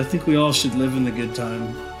said, I think we all should live in the good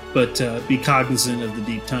time, but be cognizant of the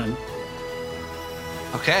deep time.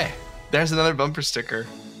 Okay, there's another bumper sticker.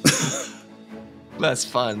 Less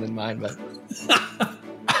fun than mine, but.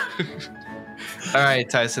 All right,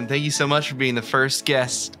 Tyson, thank you so much for being the first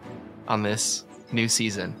guest on this new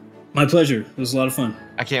season. My pleasure. It was a lot of fun.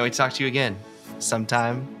 I can't wait to talk to you again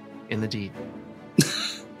sometime in the deep.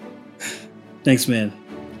 Thanks, man.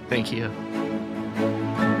 Thank you.